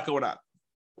what we've got going on.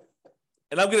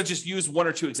 And I'm going to just use one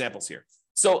or two examples here.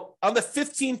 So on the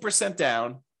 15%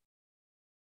 down,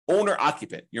 owner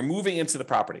occupant, you're moving into the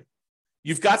property.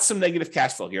 You've got some negative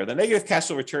cash flow here. The negative cash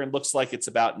flow return looks like it's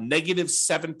about negative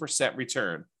 7%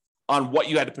 return on what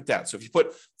you had to put down. So if you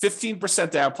put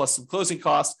 15% down plus some closing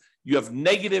costs, you have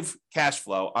negative cash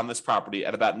flow on this property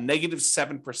at about negative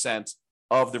 7%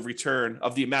 of the return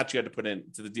of the amount you had to put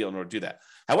into the deal in order to do that.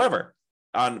 However,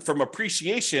 from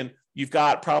appreciation, you've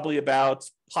got probably about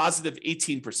positive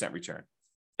 18% return.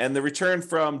 And the return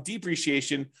from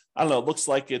depreciation, I don't know, it looks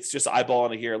like it's just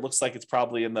eyeballing it here. It looks like it's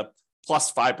probably in the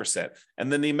plus 5%.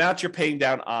 And then the amount you're paying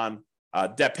down on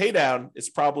debt pay down is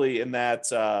probably in that,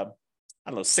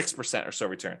 6% or so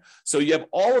return. So you have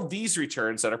all of these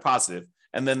returns that are positive,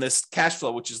 and then this cash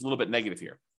flow, which is a little bit negative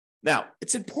here. Now,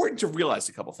 it's important to realize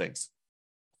a couple things.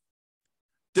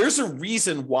 There's a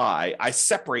reason why I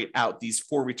separate out these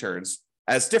four returns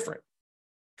as different,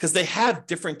 because they have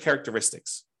different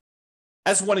characteristics.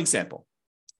 As one example,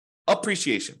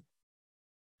 appreciation.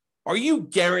 Are you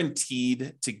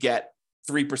guaranteed to get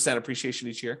 3% appreciation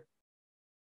each year?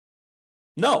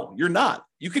 No, you're not.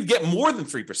 You could get more than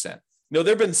 3%. There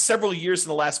have been several years in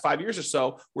the last 5 years or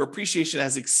so where appreciation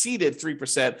has exceeded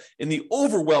 3% in the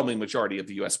overwhelming majority of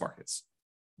the US markets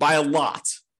by a lot,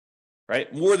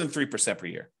 right? More than 3% per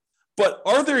year. But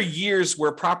are there years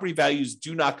where property values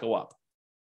do not go up?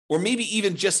 Or maybe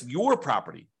even just your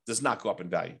property does not go up in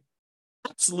value?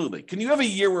 Absolutely. Can you have a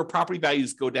year where property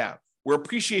values go down, where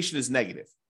appreciation is negative?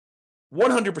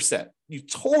 100%. You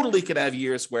totally could have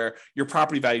years where your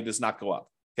property value does not go up.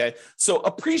 Okay. So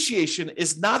appreciation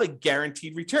is not a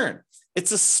guaranteed return.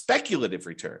 It's a speculative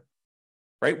return,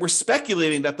 right? We're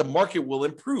speculating that the market will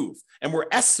improve, and we're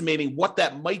estimating what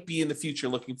that might be in the future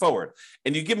looking forward.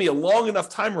 And you give me a long enough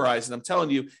time horizon, I'm telling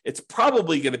you, it's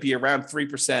probably going to be around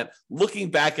 3%,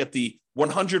 looking back at the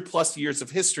 100 plus years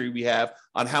of history we have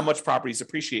on how much properties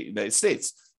appreciate in the United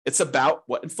States. It's about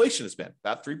what inflation has been,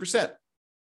 about 3%.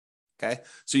 Okay.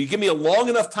 So you give me a long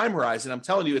enough time horizon, I'm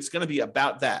telling you, it's going to be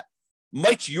about that.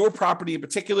 Might your property in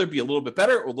particular be a little bit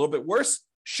better or a little bit worse?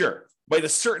 Sure. Might a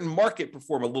certain market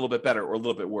perform a little bit better or a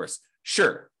little bit worse?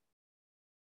 Sure.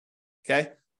 Okay.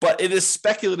 but it is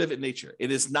speculative in nature.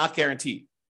 It is not guaranteed.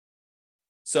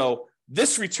 So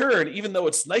this return, even though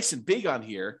it's nice and big on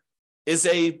here, is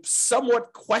a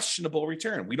somewhat questionable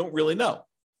return. We don't really know.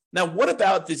 Now, what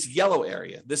about this yellow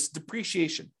area, this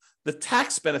depreciation, the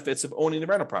tax benefits of owning the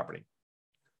rental property?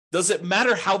 Does it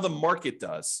matter how the market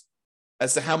does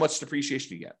as to how much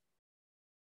depreciation you get?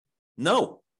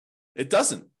 No, it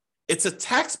doesn't. It's a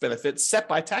tax benefit set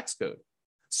by tax code.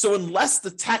 So unless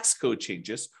the tax code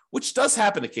changes, which does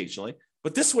happen occasionally,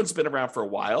 but this one's been around for a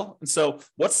while. And so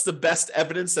what's the best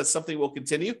evidence that something will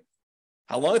continue?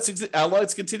 How long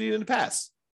it's continued in the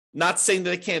past. Not saying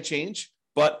that it can't change,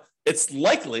 but it's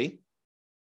likely,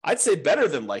 I'd say better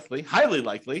than likely, highly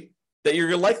likely, that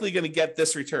you're likely going to get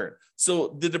this return.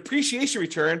 So the depreciation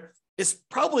return is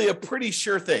probably a pretty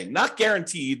sure thing. Not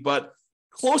guaranteed, but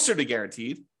closer to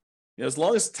guaranteed. As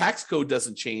long as tax code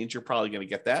doesn't change, you're probably going to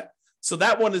get that. So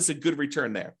that one is a good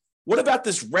return there. What about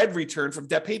this red return from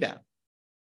debt paydown?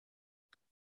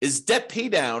 Is debt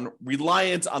paydown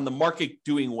reliant on the market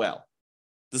doing well?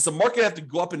 Does the market have to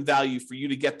go up in value for you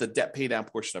to get the debt paydown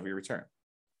portion of your return?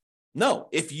 No.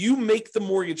 If you make the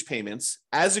mortgage payments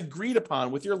as agreed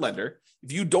upon with your lender,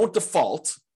 if you don't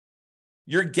default,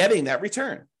 you're getting that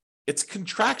return. It's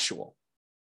contractual.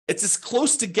 It's as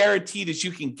close to guaranteed as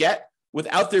you can get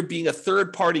without there being a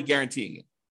third party guaranteeing it,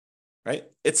 right?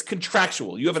 It's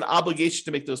contractual. You have an obligation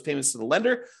to make those payments to the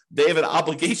lender. They have an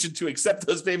obligation to accept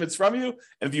those payments from you.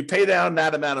 And if you pay down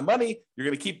that amount of money, you're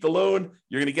going to keep the loan.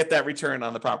 You're going to get that return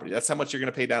on the property. That's how much you're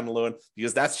going to pay down the loan,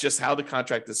 because that's just how the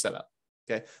contract is set up.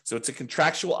 Okay. So it's a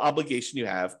contractual obligation you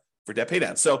have for debt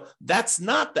paydown. So that's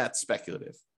not that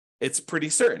speculative. It's pretty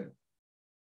certain.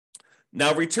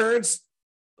 Now, returns,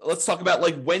 let's talk about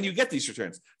like when you get these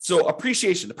returns. So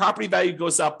appreciation, the property value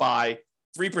goes up by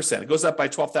 3%. It goes up by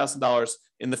 $12,000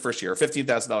 in the first year, or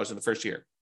 $15,000 in the first year.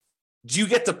 Do you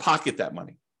get to pocket that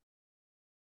money?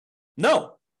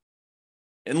 No.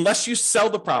 Unless you sell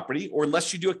the property or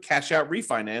unless you do a cash out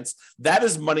refinance, that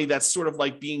is money that's sort of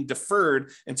like being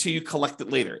deferred until you collect it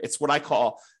later. It's what I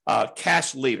call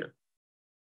cash later.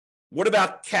 What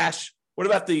about cash? What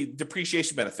about the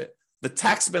depreciation benefit? The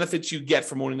tax benefits you get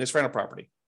from owning this rental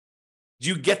property? Do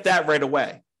you get that right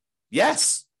away?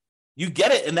 Yes, you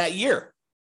get it in that year.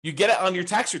 You get it on your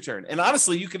tax return. And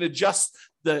honestly, you can adjust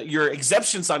your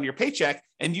exemptions on your paycheck,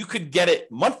 and you could get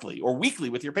it monthly or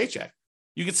weekly with your paycheck.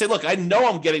 You could say, look, I know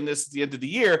I'm getting this at the end of the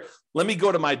year. Let me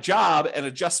go to my job and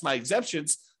adjust my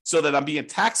exemptions so that I'm being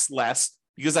taxed less,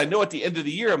 because I know at the end of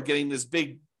the year, I'm getting this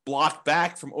big block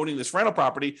back from owning this rental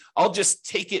property. I'll just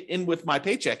take it in with my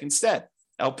paycheck instead.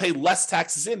 I'll pay less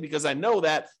taxes in because I know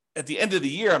that at the end of the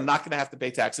year, I'm not going to have to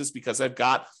pay taxes because I've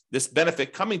got this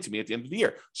benefit coming to me at the end of the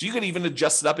year. So you can even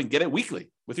adjust it up and get it weekly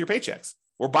with your paychecks,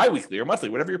 or biweekly or monthly,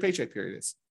 whatever your paycheck period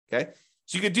is. Okay.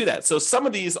 So you could do that. So some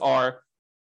of these are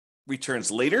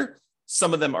returns later.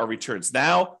 Some of them are returns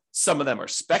now. Some of them are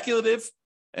speculative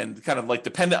and kind of like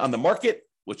dependent on the market,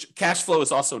 which cash flow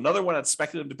is also another one that's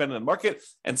speculative, dependent on the market.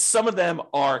 And some of them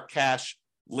are cash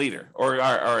later, or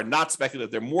are not speculative.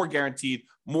 They're more guaranteed,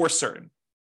 more certain.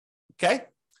 Okay.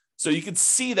 So you can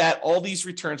see that all these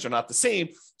returns are not the same.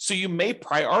 So you may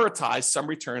prioritize some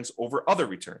returns over other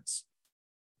returns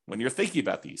when you're thinking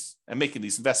about these and making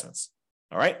these investments.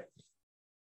 All right.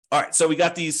 All right. So we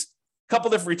got these couple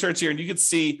different returns here, and you can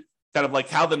see kind of like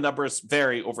how the numbers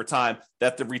vary over time,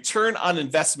 that the return on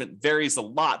investment varies a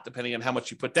lot depending on how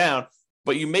much you put down,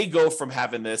 but you may go from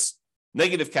having this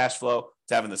negative cash flow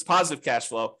to having this positive cash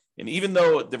flow. And even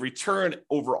though the return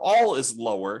overall is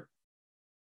lower,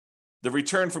 the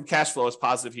return from cash flow is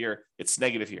positive here, it's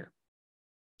negative here,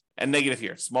 and negative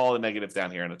here, small and negative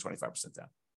down here, and a 25% down.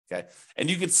 Okay. And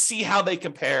you can see how they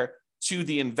compare to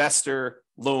the investor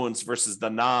loans versus the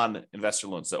non-investor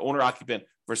loans, the owner-occupant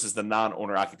versus the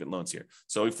non-owner-occupant loans here.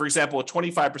 So for example, a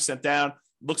 25% down,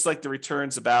 looks like the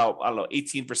return's about,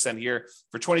 18% here.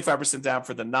 For 25% down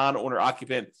for the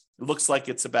non-owner-occupant, it looks like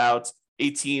it's about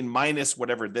 18 minus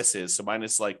whatever this is. So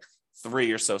minus like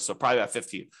 3 or so probably about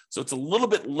 15. So it's a little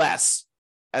bit less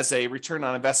as a return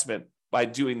on investment by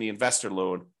doing the investor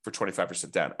loan for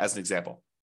 25% down, as an example.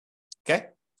 Okay.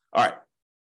 All right.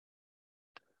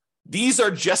 These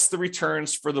are just the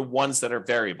returns for the ones that are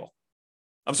variable.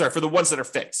 I'm sorry, for the ones that are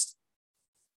fixed.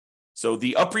 So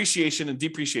the appreciation and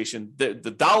depreciation, the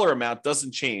dollar amount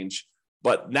doesn't change,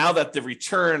 but now that the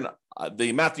return, the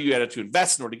amount that you had to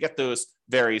invest in order to get those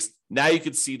varies, now you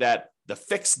can see that the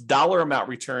fixed dollar amount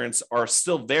returns are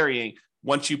still varying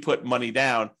once you put money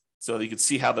down, so that you can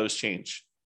see how those change,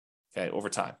 okay, over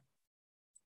time.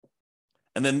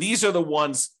 And then these are the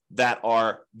ones that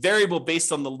are variable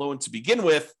based on the loan to begin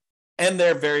with, and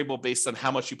they're variable based on how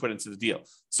much you put into the deal.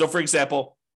 So for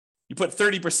example, You put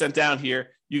 30% down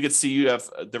here, you can see you have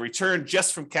the return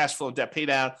just from cash flow and debt pay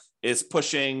down is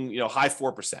pushing, high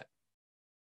 4%.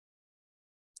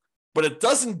 But it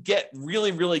doesn't get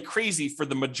really, really crazy for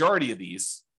the majority of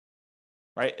these,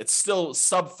 right? It's still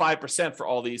sub 5% for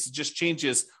all these. It just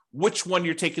changes which one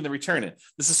you're taking the return in.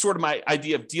 This is sort of my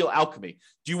idea of deal alchemy.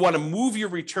 Do you want to move your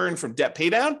return from debt pay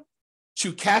down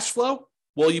to cash flow?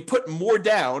 Well, you put more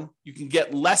down, you can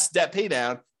get less debt pay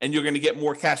down, and you're going to get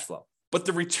more cash flow. But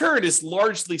the return is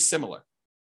largely similar,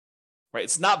 right?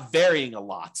 It's not varying a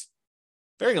lot,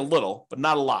 varying a little, but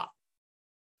not a lot.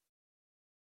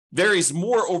 Varies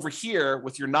more over here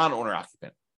with your non-owner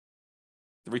occupant.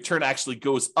 The return actually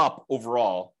goes up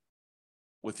overall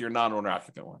with your non-owner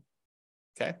occupant one.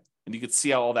 Okay. And you can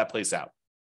see how all that plays out.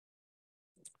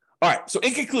 All right. So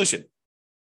in conclusion,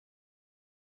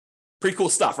 pretty cool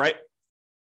stuff, right?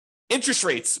 Interest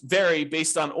rates vary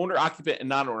based on owner occupant and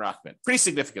non-owner occupant pretty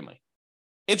significantly.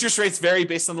 Interest rates vary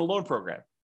based on the loan program,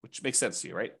 which makes sense to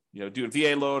you, right? Doing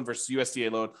VA loan versus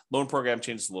USDA loan program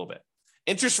changes a little bit.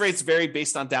 Interest rates vary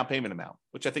based on down payment amount,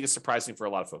 which I think is surprising for a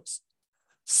lot of folks.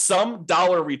 Some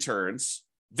dollar returns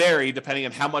vary depending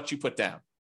on how much you put down.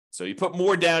 So you put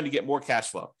more down, you get more cash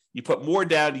flow. You put more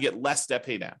down, you get less debt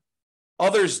pay down.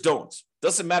 Others don't.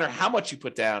 Doesn't matter how much you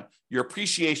put down, your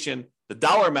appreciation, the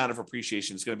dollar amount of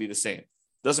appreciation is going to be the same.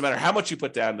 Doesn't matter how much you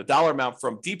put down, the dollar amount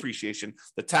from depreciation,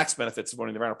 the tax benefits of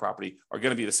owning the rental property are going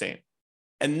to be the same.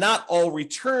 And not all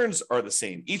returns are the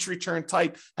same. Each return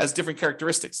type has different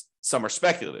characteristics. Some are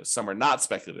speculative, some are not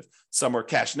speculative. Some are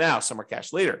cash now, some are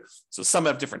cash later. So some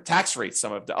have different tax rates,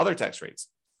 some have the other tax rates.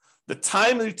 The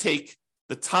time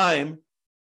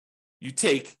you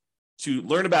take to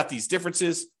learn about these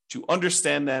differences, to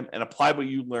understand them and apply what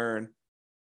you learn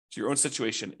to your own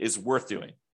situation is worth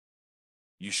doing.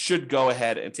 You should go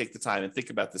ahead and take the time and think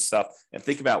about this stuff and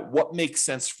think about what makes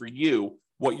sense for you,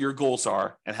 what your goals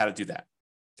are, and how to do that.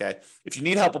 Okay. If you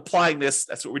need help applying this,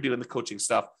 that's what we're doing, the coaching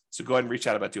stuff. So go ahead and reach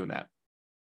out about doing that.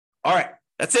 All right.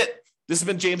 That's it. This has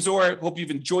been James Orr. Hope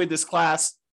you've enjoyed this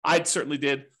class. I certainly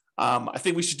did. I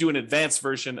think we should do an advanced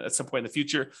version at some point in the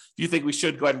future. If you think we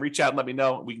should, go ahead and reach out and let me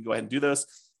know. We can go ahead and do those.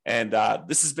 And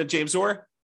this has been James Orr.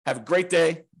 Have a great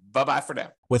day. Bye-bye for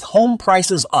now. With home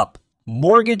prices up,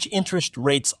 mortgage interest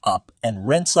rates up, and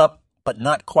rents up, but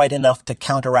not quite enough to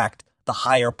counteract the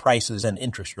higher prices and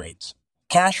interest rates,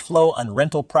 cash flow on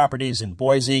rental properties in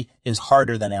Boise is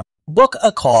harder than ever. Book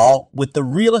a call with the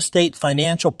Real Estate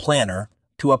Financial Planner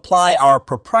to apply our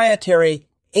proprietary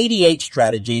 88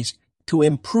 strategies to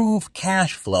improve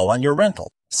cash flow on your rental.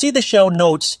 See the show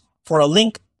notes for a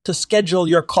link to schedule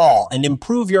your call and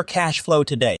improve your cash flow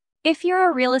today. If you're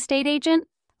a real estate agent,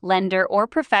 lender, or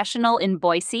professional in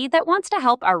Boise that wants to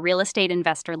help our real estate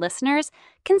investor listeners,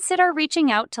 consider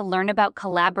reaching out to learn about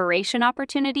collaboration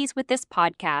opportunities with this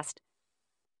podcast.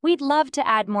 We'd love to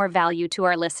add more value to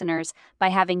our listeners by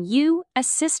having you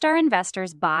assist our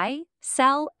investors buy,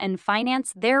 sell, and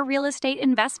finance their real estate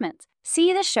investments.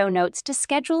 See the show notes to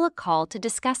schedule a call to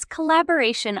discuss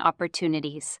collaboration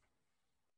opportunities.